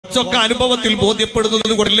കുറച്ചൊക്കെ അനുഭവത്തിൽ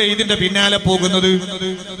ബോധ്യപ്പെടുന്നത് കൊണ്ടല്ലേ ഇതിന്റെ പിന്നാലെ പോകുന്നത്.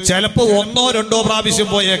 ചിലപ്പോ 1 or 2 പ്രാവശ്യം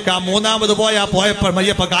പോയേക്കാം, 3ാമത് പോയപ്പോൾ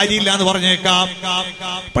മയ്യപ്പ കാര്യമില്ല എന്ന് പറഞ്ഞേക്കാം.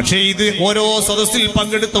 പക്ഷേ ഇത് ഓരോ സദസ്സിൽ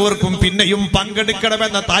പങ്കെടുത്തവർക്കും പിന്നെയും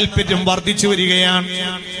പങ്കെടുക്കണമെന്ന താല്പര്യം വർദ്ധിച്ചു വരികയാണ്.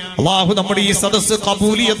 അല്ലാഹു നമ്മുടെ ഈ സദസ്സ്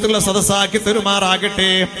ഖബൂലിയത്തുള്ള സദസ്സാക്കി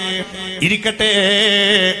തരുമാറാകട്ടെ. ഇരിക്കട്ടെ,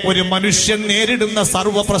 ഒരു മനുഷ്യൻ നേരിടുന്ന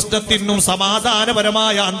സർവ്വ പ്രശ്നത്തിനും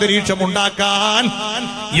സമാധാനപരമായ അന്തരീക്ഷം ഉണ്ടാക്കാൻ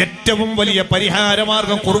ഏറ്റവും വലിയ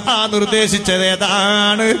പരിഹാരമാർഗം ഖുർആൻ നിർദ്ദേശിച്ചത്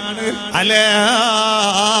ഏതാണ്? അലാ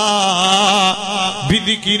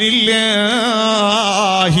ബിദിക്രില്ലാഹി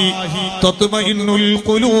തത്മഇന്നുൽ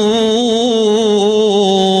ഖുലൂബ്.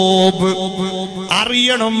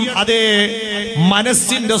 അറിയണം, അതേ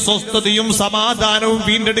മനസ്സിന്റെ സ്വസ്ഥതയും സമാധാനവും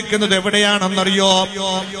വീണ്ടെടുക്കുന്നത് എവിടെയാണെന്നറിയോ?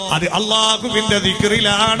 അത് അല്ലാഹുവിന്റെ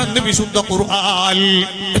ദിക്റിലാണെന്ന് വിശുദ്ധ ഖുർആൻ.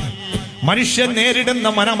 മനുഷ്യൻ നേരിടുന്ന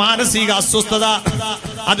മാനസിക അസ്വസ്ഥത,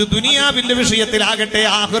 അത് ദുനിയാവിന്റെ വിഷയത്തിലാകട്ടെ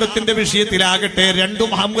ആഖിറത്തിന്റെ വിഷയത്തിലാകട്ടെ, രണ്ടും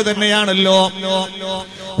ഹംദ് തന്നെയാണല്ലോ.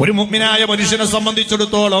 ഒരു മുഅ്മിനായ മനുഷ്യനെ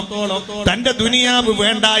സംബന്ധിച്ചിടത്തോളം തന്റെ ദുനിയാവ്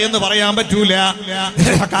വേണ്ട എന്ന് പറയാൻ പറ്റൂല.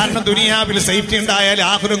 കാരണം ദുനിയാവിൽ സേഫ്റ്റി ഉണ്ടായാൽ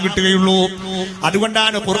ആഖിറം കിട്ടുകയുള്ളൂ.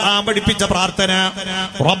 അതുകൊണ്ടാണ് ഖുർആൻ പഠിപ്പിച്ച പ്രാർത്ഥന,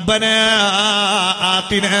 റബ്ബനാ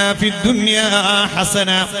ആതിനാ ഫിദ്ദുനിയാ ഹസന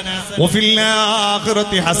വഫിൽ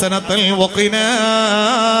ആഖിറതി ഹസനതൻ വഖിനാ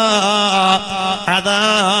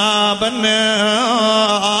അദാബന്നാർ.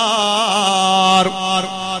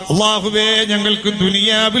 അല്ലാഹുവേ, ഞങ്ങൾക്ക്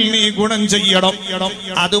ദുനിയാവിൽ നീ ഗുണം ചെയ്യണം,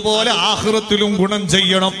 അതുപോലെ ആഖിറത്തിലും ഗുണം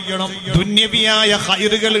ചെയ്യണം. ദുന്യവിയായ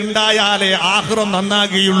ഖൈറുകൾ ഉണ്ടായാലേ ആഖിറം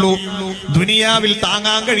നന്നാകുകയുള്ളൂ. ദുനിയാവിൽ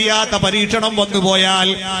താങ്ങാൻ കഴിയാത്ത പരീക്ഷണം വന്നുപോയാൽ,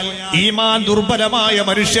 ഈമാൻ ദുർബലമായ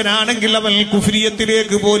മനുഷ്യനാണെങ്കിൽ അവൻ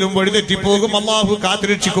കുഫ്രിയത്തിലേക്ക് പോലും വഴിതെറ്റിപ്പോകും. അല്ലാഹു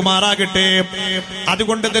കാത്തുരക്ഷിക്കുമാറാകട്ടെ.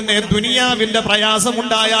 അതുകൊണ്ട് തന്നെ ദുനിയാവിന്റെ പ്രയാസം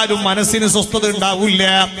ഉണ്ടായാലും മനസ്സിന് സ്വസ്ഥത ഉണ്ടാവില്ല.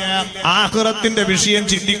 ആഖിറത്തിന്റെ വിഷയം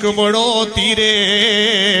ചിന്തിക്കുമ്പോഴോ തീരെ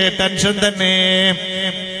ടെൻഷൻ തന്നെ.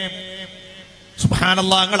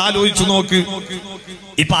 സുബ്ഹാനല്ലാഹ്, നിങ്ങൾ ആലോചിച്ചു നോക്ക്.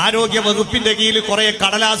 ഇപ്പൊ ആരോഗ്യ വകുപ്പിന്റെ കീഴിൽ കുറെ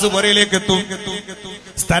കടലാസ് പുരയിലേക്ക് എത്തും.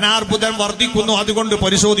 സ്തനാർബുദം വർദ്ധിക്കുന്നു, അതുകൊണ്ട്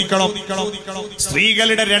പരിശോധിക്കണം.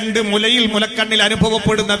 സ്ത്രീകളുടെ 2 മുലക്കണ്ണിൽ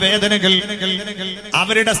അനുഭവപ്പെടുന്ന വേദനകൾ,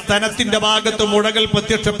 അവരുടെ സ്തനത്തിന്റെ ഭാഗത്ത് മുഴകൾ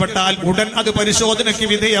പ്രത്യക്ഷപ്പെട്ടാൽ ഉടൻ അത് പരിശോധനയ്ക്ക്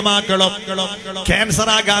വിധേയമാക്കണം. ക്യാൻസർ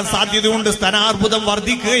ആകാൻ സാധ്യതയുണ്ട്, സ്തനാർബുദം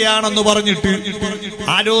വർദ്ധിക്കുകയാണെന്ന് പറഞ്ഞിട്ട്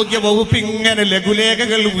ആരോഗ്യ വകുപ്പ് ഇങ്ങനെ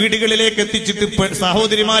ലഘുലേഖകൾ വീടുകളിലേക്ക് എത്തിച്ചിട്ട്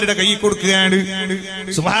സഹോദരിമാരുടെ കൈ കൊടുക്കുകയാണ്.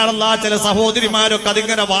 സുബ്ഹാനല്ലാഹ്, ചില സഹോദരിമാരൊക്കെ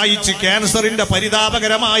അതിങ്ങനെ വായിച്ച് ക്യാൻസറിന്റെ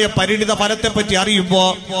പരിതാപകരമായ പരിണിത ഫലത്തെ പറ്റി അറിയുമ്പോ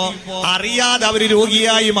അറിയാതെ അവര്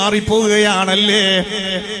രോഗിയായി മാറിപ്പോവുകയാണല്ലേ.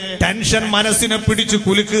 ടെൻഷൻ മനസ്സിനെ പിടിച്ചു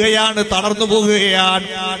കുലുക്കുകയാണ്, തളർന്നു പോകുകയാണ്.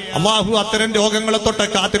 അല്ലാഹു അത്തരം രോഗങ്ങളെ തൊട്ട്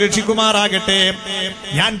കാത്തുരക്ഷിക്കുമാറാകട്ടെ.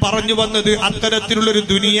 ഞാൻ പറഞ്ഞു വന്നത്, അത്തരത്തിലുള്ളൊരു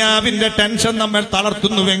ദുനിയാവിന്റെ ടെൻഷൻ നമ്മൾ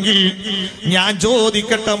തളർത്തുന്നുവെങ്കിൽ ഞാൻ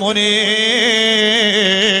ചോദിക്കട്ടെ മോനെ,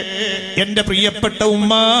 എന്റെ പ്രിയപ്പെട്ട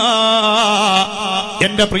ഉമ്മ,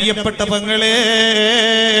 എന്റെ പ്രിയപ്പെട്ട പെങ്ങളെ,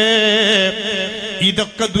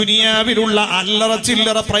 ഇതൊക്കെ ദുനിയാവിലുള്ള അല്ലറ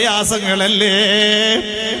ചില്ലറ പ്രയാസങ്ങളല്ലേ?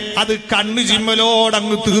 അത് കണ്ണു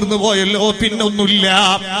ചിമ്മലോടങ്ങ് തീർന്നു പോയല്ലോ, പിന്നൊന്നുമില്ല.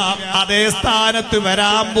 അതേ സ്ഥാനത്ത്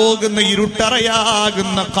വരാൻ പോകുന്ന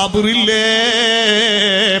ഇരുട്ടറയാകുന്ന ഖബറില്ലേ,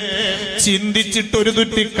 ചിന്തിച്ചിട്ടൊരു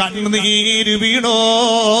തുറ്റി കണ്ണുനീര് വീണോ?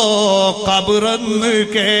 ഖബറെന്ന്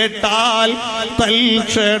കേട്ടാൽ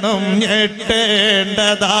തൽക്ഷണം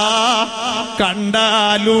ഞെട്ടേണ്ടതാ,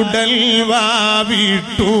 കണ്ടാലുടൽ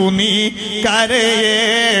വാവിട്ടു നീ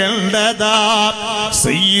കരയേണ്ടതാ.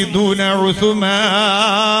 സയ്യിദുന ഉസ്മാൻ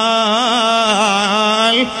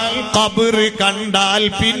ഖബർ കണ്ടാൽ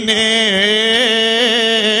പിന്നെ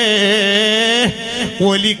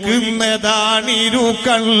ഒലിക്കുന്നതാണിരു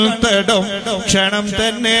കൺതടം ക്ഷണം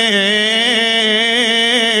തന്നെ.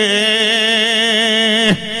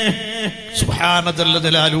 സുബ്ഹാന ജല്ല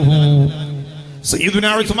ജലാലുഹു. സയ്യിദുന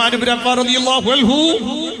ഉസ്മാൻ ഇബ്നു അഫ്ഫാൻ റളിയല്ലാഹു അൻഹു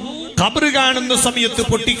ഖബർ കാണുന്ന സമയത്ത്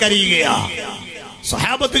പൊട്ടിക്കരയുകയാ.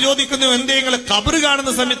 സഹാബത്ത് ചോദിക്കുന്നു, എന്തേ നിങ്ങൾ ഖബർ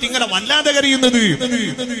കാണുന്ന സമയത്ത് ഇങ്ങനെ വല്ലാതെ കരയുന്നത്?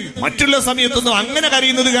 മറ്റുള്ള സമയത്തൊന്നും അങ്ങനെ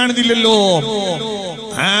കരയുന്നത് കാണുന്നില്ലല്ലോ.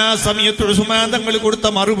 ആ സമയത്ത് ഉസ്മാൻ തങ്ങൾ കൊടുത്ത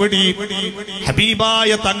മറുപടി, ഹബീബായ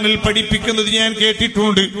തങ്ങൾ പഠിപ്പിക്കുന്നത് ഞാൻ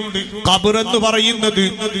കേട്ടിട്ടുണ്ട്. ഖബർ എന്ന് പറയുന്നത്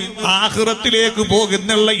ആഖിറത്തിലേക്ക്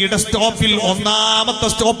പോകുന്നുള്ള ഇട സ്റ്റോപ്പിൽ 1ാമത്തെ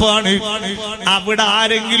സ്റ്റോപ്പാണ്. അവിടെ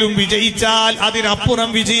ആരെങ്കിലും വിജയിച്ചാൽ അതിനപ്പുറം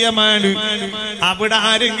വിജയമാണ്. അവിടെ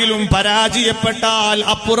ആരെങ്കിലും പരാജയപ്പെട്ടാൽ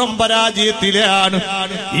അപ്പുറം പരാജയത്തിലാണ്.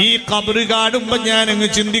 ഈ ഖബർ കാണുമ്പോ ഞാൻ അങ്ങ്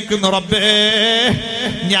ചിന്തിക്കുന്നു, റബ്ബേ,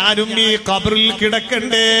 ഞാനും ഈ ഖബറിൽ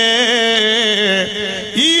കിടക്കണ്ടേ?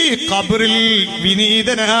 ഈ ഖബറിൽ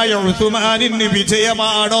വിനീതനായ ഉസ്മാനിന്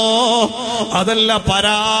വിജയമാണോ അതല്ല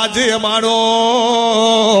പരാജയമാണോ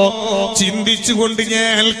ചിന്തിച്ചുകൊണ്ട്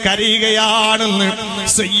ഞാൻ കരയുകയാണെന്ന്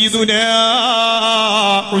സയ്യിദുനാ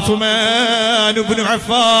ഉസ്മാൻ ഇബ്നു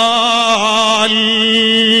അഫ്ഫാൻ.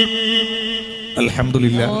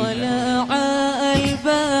 അൽഹംദുലില്ലാഹ്.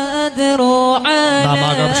 നാം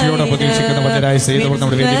ആകാംക്ഷയോടെ പ്രതീക്ഷിക്കുന്ന വചരായ സയ്യിദ്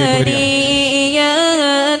നമ്മുടെ വേദിയിലേക്ക് വരിക.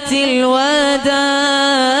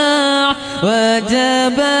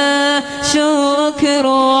 وجب شكر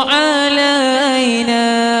علينا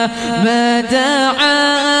ما دعا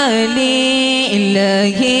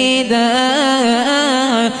لله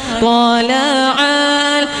طلع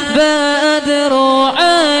البدر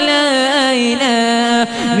علينا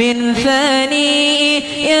من ثنيات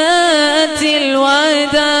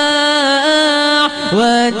الوداع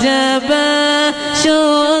وجب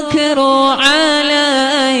شكر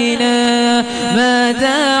علينا ما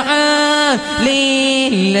دعا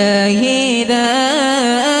لله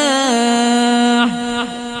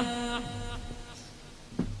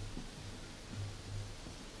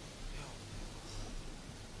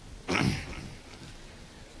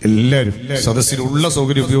എല്ലാവരും സദസ്സിലുള്ള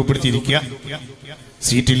സൗകര്യം ഉപയോഗപ്പെടുത്തിയിരിക്കുക.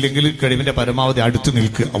 സീറ്റില്ലെങ്കിൽ കഴിവിന്റെ പരമാവധി അടുത്ത്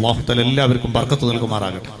നിൽക്കുക. അല്ലാഹു തആല എല്ലാവർക്കും ബർക്കത്ത്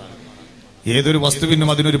നൽകുമാറാകട്ടെ. ഏതൊരു വസ്തുവിനും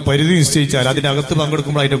അതിനൊരു പരിധി നിശ്ചയിച്ചാൽ അതിനകത്ത്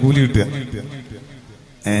പങ്കെടുക്കുമ്പോൾ അതിന്റെ കൂലി കിട്ടുക.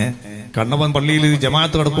 കണ്ണവൻ പള്ളിയിൽ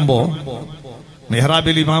ജമാഅത്ത് നടക്കുമ്പോ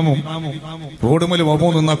മെഹ്റാബിൽ ഇമാമും റോഡുമേൽ വമോ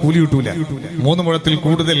നിന്നാ കൂലി കിട്ടൂല. 3 മുഴത്തിൽ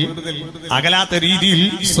കൂടുതൽ അകലാത്ത രീതിയിൽ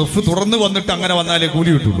സഫ് തുറന്നു വന്നിട്ട് അങ്ങനെ വന്നാലേ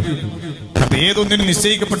കൂലി കിട്ടുള്ളൂ. അപ്പൊ ഏതൊന്നിനും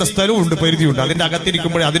നിശ്ചയിക്കപ്പെട്ട സ്ഥലമുണ്ട്, പരിധിയുണ്ട്. അതിന്റെ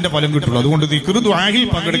അകത്തിരിക്കുമ്പോഴേ അതിന്റെ ഫലം കിട്ടുള്ളൂ. അതുകൊണ്ട് ദിക്ർ ദുആയിൽ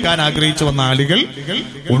പങ്കെടുക്കാൻ ആഗ്രഹിച്ചു വന്ന ആളുകൾ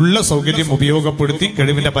ഉള്ള സൗകര്യം ഉപയോഗപ്പെടുത്തി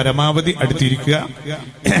കഴിവിന്റെ പരമാവധി അടുത്തിരിക്കുക.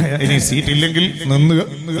 ഇനി സീറ്റ് ഇല്ലെങ്കിൽ നിന്ന്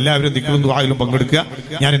എല്ലാവരും ദിക്റും ദുആയിലും പങ്കെടുക്കുക.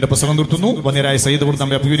 ഞാൻ എന്റെ പ്രസംഗം നിർത്തുന്നു. വന്യരായ സയ്യിദ് ബർദ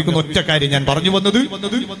നമ്മെ അഭിമുഖീകരിക്കുന്ന ഒറ്റ കാര്യം ഞാൻ പറഞ്ഞു വന്നത്,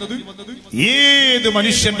 ഏത്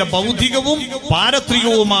മനുഷ്യന്റെ ഭൗതികവും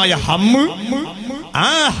പാരത്രികവുമായ ഹമ്മ്, ആ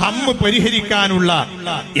ഹമ്മ് പരിഹരിക്കാനുള്ള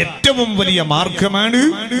ഏറ്റവും വലിയ മാർഗമാണ്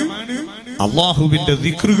അള്ളാഹുവിന്റെ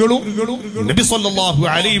ദിക്റുകളും നബി സല്ലല്ലാഹു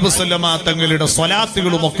അലൈഹി വസല്ലമ തങ്ങളുടെ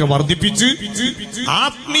സ്വലാത്തുകളും ഒക്കെ വർദ്ധിപ്പിച്ച്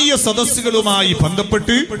ആത്മീയ സദസ്സുകളുമായി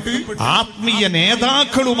ബന്ധപ്പെട്ട് ആത്മീയ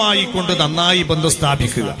നേതാക്കളുമായി കൊണ്ട് നന്നായി ബന്ധം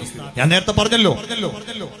സ്ഥാപിക്കുക. ഞാൻ നേരത്തെ പറഞ്ഞല്ലോ,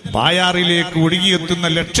 ബായാറിലേക്ക് ഒഴുകിയെത്തുന്ന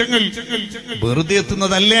ലക്ഷങ്ങൾ വെറുതെ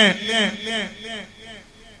എത്തുന്നതല്ലേ.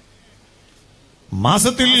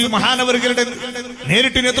 മാസത്തിൽ മഹാനവറുകളുടെ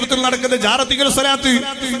നേരിട്ട് നേതൃത്വത്തിൽ നടക്കുന്ന ജാറത്തികൾ സ്വലാത്ത്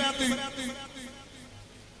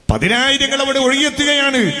 10,000 അവിടെ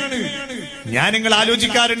ഒഴുകിയെത്തുകയാണ്. ഞാൻ നിങ്ങൾ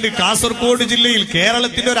ആലോചിക്കാറുണ്ട്, കാസർഗോഡ് ജില്ലയിൽ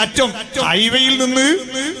കേരളത്തിന്റെ ഒരു അറ്റം ഹൈവേയിൽ നിന്ന്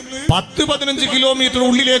 10-15 കിലോമീറ്റർ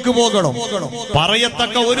ഉള്ളിലേക്ക് പോകണം.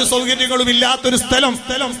 പറയത്തക്ക ഒരു സൗകര്യങ്ങളും ഇല്ലാത്തൊരു സ്ഥലം,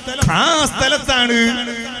 ആ സ്ഥലത്താണ്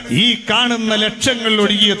ഈ കാണുന്ന ലക്ഷങ്ങൾ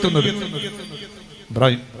ഒഴുകിയെത്തുന്നത്.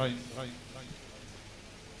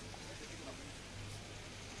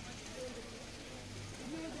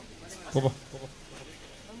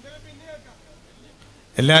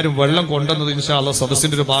 എല്ലാവരും വെള്ളം കൊണ്ടുവന്നത് ഇൻഷാ അല്ലാഹ്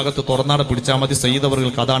സദസ്സിന്റെ ഒരു ഭാഗത്ത് തുറന്നാടെ പിടിച്ചാൽ മതി. സയ്യിദ്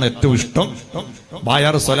അവർക്ക് അതാണ് ഏറ്റവും ഇഷ്ടം.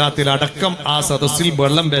 ബായാർ സ്വലാത്തിൽ അടക്കം ആ സദസ്സിൽ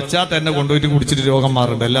വെള്ളം വെച്ചാൽ തന്നെ കൊണ്ടുപോയിട്ട് കുടിച്ചിട്ട് രോഗം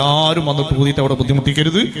മാറുന്നുണ്ട്. എല്ലാവരും വന്നിട്ട് ഊതിയിട്ട് അവിടെ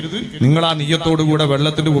ബുദ്ധിമുട്ടിക്കരുത്. നിങ്ങൾ ആ നിയ്യത്തോടു കൂടെ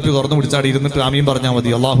വെള്ളത്തിന്റെ കുപ്പി തുറന്നു പിടിച്ചാടി ഇരുന്നിട്ട് ആമീൻ പറഞ്ഞാൽ മതി.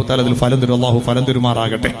 അല്ലാഹു തആല അതിൽ ഫലം തരും. അല്ലാഹു ഫലം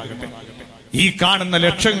തരുമാറാകട്ടെ. ഈ കാണുന്ന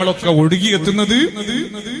ലക്ഷങ്ങളൊക്കെ ഒഴുകിയെത്തുന്നത്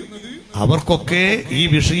അവർക്കൊക്കെ ഈ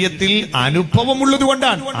വിഷയത്തിൽ അനുഭവമുള്ളത്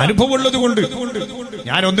കൊണ്ടാണ്. അനുഭവമുള്ളത് കൊണ്ട്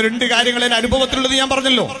ഞാൻ 1-2 കാര്യങ്ങൾ എന്റെ അനുഭവത്തിലുള്ളത് ഞാൻ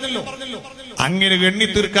പറഞ്ഞല്ലോ. അങ്ങനെ എണ്ണി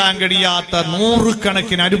തീർക്കാൻ കഴിയാത്ത 100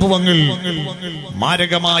 കണക്കിന് അനുഭവങ്ങൾ.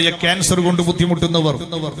 മാരകമായ ക്യാൻസർ കൊണ്ട് ബുദ്ധിമുട്ടുന്നവർ,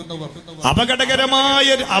 അപകടകരമായ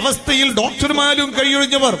അവസ്ഥയിൽ ഡോക്ടർമാരും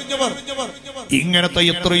കൈയൊഴിഞ്ഞവർ, ഇങ്ങനത്തെ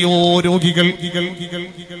എത്രയോ രോഗികൾ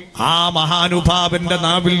ആ മഹാനുഭാവന്റെ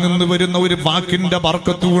നാവിൽ നിന്ന് വരുന്ന ഒരു വാക്കിന്റെ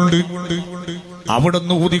ബർക്കത്തുകൊണ്ട്,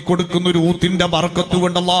 അവിടുന്ന് ഊതിക്കൊടുക്കുന്ന ഒരു ഊത്തിന്റെ ബർക്കത്ത്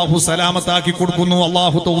കൊണ്ട് അല്ലാഹു സലാമത്താക്കി കൊടുക്കുന്നു.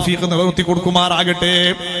 അല്ലാഹു തൗഫീഖ് നിലനിർത്തി കൊടുക്കുമാറാകട്ടെ.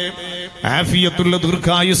 ആഫിയത്തുള്ള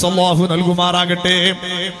ദീർഘായുസ് അല്ലാഹു നൽകുമാറാകട്ടെ.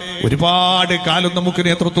 ഒരുപാട് കാലം നമുക്ക്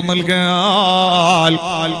നേതൃത്വം നൽകാൻ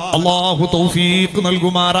അല്ലാഹു തൗഫീഖ്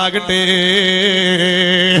നൽകുമാറാകട്ടെ.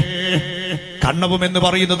 കണ്ണവും എന്ന്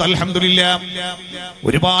പറയുന്നത് അൽഹംദുലില്ലാഹ്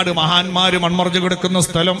ഒരുപാട് മഹാന്മാര് മൺമറഞ്ഞു കിടക്കുന്ന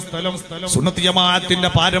സ്ഥലം, സുന്നത്ത് ജമാഅത്തിന്റെ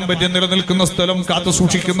പാരമ്പര്യം നിലനിൽക്കുന്ന സ്ഥലം, കാത്തു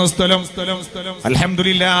സൂക്ഷിക്കുന്ന സ്ഥലം.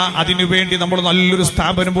 അൽഹംദുലില്ലാഹ് അതിനുവേണ്ടി നമ്മൾ നല്ലൊരു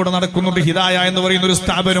സ്ഥാപനം കൂടെ നടക്കുന്നുണ്ട്. ഹിദായ എന്ന് പറയുന്ന ഒരു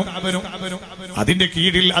സ്ഥാപനം. അതിന്റെ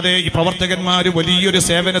കീഴിൽ അതേ ഈ പ്രവർത്തകന്മാര് വലിയൊരു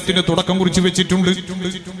സേവനത്തിന് തുടക്കം കുറിച്ച് വെച്ചിട്ടുണ്ട്.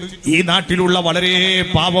 ഈ നാട്ടിലുള്ള വളരെ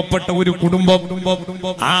പാവപ്പെട്ട ഒരു കുടുംബം,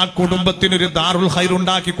 ആ കുടുംബത്തിനൊരു ദാറുൽ ഖൈർ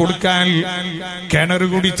ഉണ്ടാക്കി കൊടുക്കാൻ കിണർ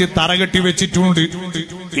കുടിച്ച് തറകെട്ടി വെച്ചിട്ടുണ്ട്. വെച്ചിട്ടുണ്ട്.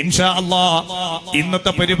 ഇൻഷാ അല്ലാഹ്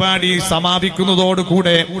ഇന്നത്തെ പരിപാടി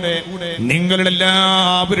സമാപിക്കുന്നതോടുകൂടെ നിങ്ങളുടെ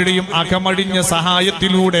എല്ലാവരുടെയും അകമഴിഞ്ഞ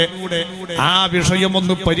സഹായത്തിലൂടെ ആ വിഷയം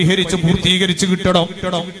ഒന്ന് പരിഹരിച്ച് പൂർത്തീകരിച്ച് കിട്ടണം.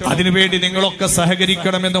 അതിനുവേണ്ടി നിങ്ങളൊക്കെ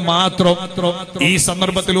സഹകരിക്കണമെന്ന് മാത്രം ഈ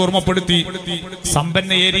സന്ദർഭത്തിൽ ഓർമ്മപ്പെടുത്തി.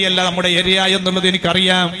 സമ്പന്ന ഏരിയല്ല നമ്മുടെ ഏരിയ എന്നുള്ളത്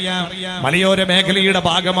എനിക്കറിയാം. മലയോര മേഖലയുടെ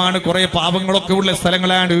ഭാഗമാണ്, കുറെ പാവങ്ങളൊക്കെ ഉള്ള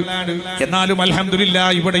സ്ഥലങ്ങളാണ്. എന്നാലും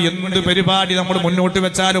അൽഹംദുലില്ലാഹ് ഇവിടെ എന്ത് പരിപാടി നമ്മൾ മുന്നോട്ട്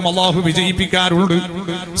വെച്ചാലും അള്ളാഹു വിജയിപ്പിക്കാറുണ്ട്.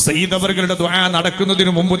 സയ്യിദ് അവറുകളുടെ ദുആ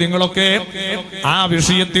നടക്കുന്നതിന് മുമ്പ് നിങ്ങളൊക്കെ ആ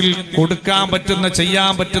വിഷയത്തിൽ കൊടുക്കാൻ പറ്റുന്ന,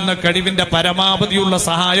 ചെയ്യാൻ പറ്റുന്ന കഴിവിന്റെ പരമാവധിയുള്ള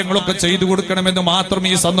സഹായങ്ങളൊക്കെ ചെയ്തു കൊടുക്കണമെന്ന് മാത്രം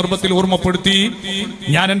ഈ സന്ദർഭത്തിൽ ഓർമ്മപ്പെടുത്തി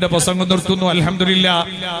ഞാൻ എന്റെ പ്രസംഗം നിർത്തുന്നു. അൽഹംദുലില്ലാഹ്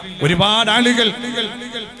ഒരുപാട് ആളുകൾ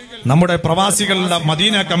നമ്മുടെ പ്രവാസികളുടെ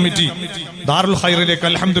മദീന കമ്മിറ്റി ദാറുൽ ഖൈറിലേക്ക്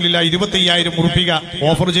അൽഹംദുലില്ലാഹ് 25,000 ഉറുപ്പിക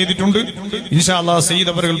ഓഫർ ചെയ്തിട്ടുണ്ട്. ഇൻഷാ അല്ലാഹ്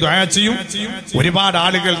സയ്യിദ് അവറുകൾ ദുആ ചെയ്യും. ഒരുപാട്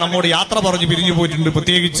ആളുകൾ നമ്മോട് യാത്ര പറഞ്ഞു പിരിഞ്ഞു പോയിട്ടുണ്ട്.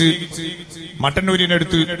 പ്രത്യേകിച്ച്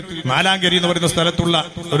മട്ടന്നൂരിനടുത്ത് നാലാങ്കരി എന്ന് പറയുന്ന സ്ഥലത്തുള്ള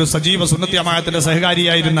ഒരു സജീവ സുന്നത്തി ജമാഅത്തിന്റെ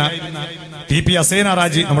സഹകാരിയായിരുന്ന TP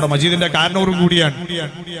അസേനാറാജി നമ്മുടെ മജീദിന്റെ കാരണവരും കൂടിയാണ്.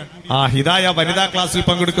 ആ ഹിദായ വനിതാ ക്ലാസ്സിൽ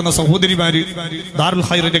പങ്കെടുക്കുന്ന സഹോദരിമാര് ദാറുൽ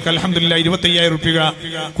ഖൈറിലേക്ക് അൽഹംദുലില്ലാഹ് 25,000 രൂപ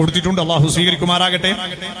കൊടുത്തിട്ടുണ്ട്. അള്ളാഹു സ്വീകരിക്കുമാറാകട്ടെ.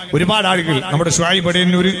 ഒരുപാട് ആളുകൾ നമ്മുടെ ഷുഐബ്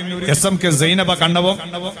അടയന്നൂര്, SMK സൈനബ കണ്ണവം,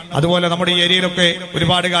 അതുപോലെ നമ്മുടെ ഈ ഏരിയയിലൊക്കെ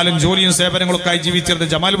ഒരുപാട് കാലം ജോലിയും സേവനങ്ങളൊക്കെ ആയി ജീവിച്ചിരുന്ന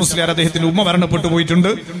ജമാൽ മുസ്ലിയാർ, അദ്ദേഹത്തിന്റെ ഉമ്മ മരണപ്പെട്ടു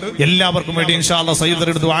പോയിട്ടുണ്ട്. എല്ലാവർക്കും വേണ്ടി ഇൻഷാ അല്ലാഹ്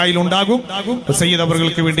സയ്യിദുകളുടെ ദുആയിൽ ഉണ്ടാകും. സയ്യിദ്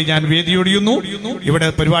അവർക്ക് വേണ്ടി ഞാൻ വേദിയൊടിയുന്നു. ഇവിടെ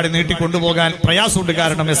പരിപാടി നീട്ടിക്കൊണ്ടുപോകാൻ പ്രയാസമുണ്ട്.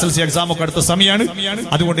 കാരണം SLC എക്സാം ഒക്കെ അടുത്ത സമയമാണ്.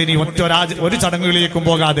 അതുകൊണ്ട് ഇനി ഒരു ചടങ്ങുകളിലേക്കും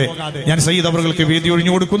പോകാതെ ഞാൻ സയ്യിദ് അവർക്ക് വേദി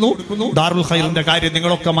ഒഴിഞ്ഞു കൊടുക്കുന്നു. ദാറുൽ ഖൈറിന്റെ കാര്യം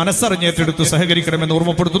നിങ്ങളൊക്കെ മനസ്സറിഞ്ഞേറ്റെടുത്ത് സഹകരിക്കണമെന്ന്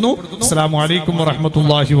ഓർമ്മപ്പെടുത്തുന്നു. അസ്സലാമു അലൈക്കും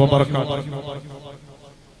വറഹ്മത്തുള്ളാഹി വബറകാതുഹു.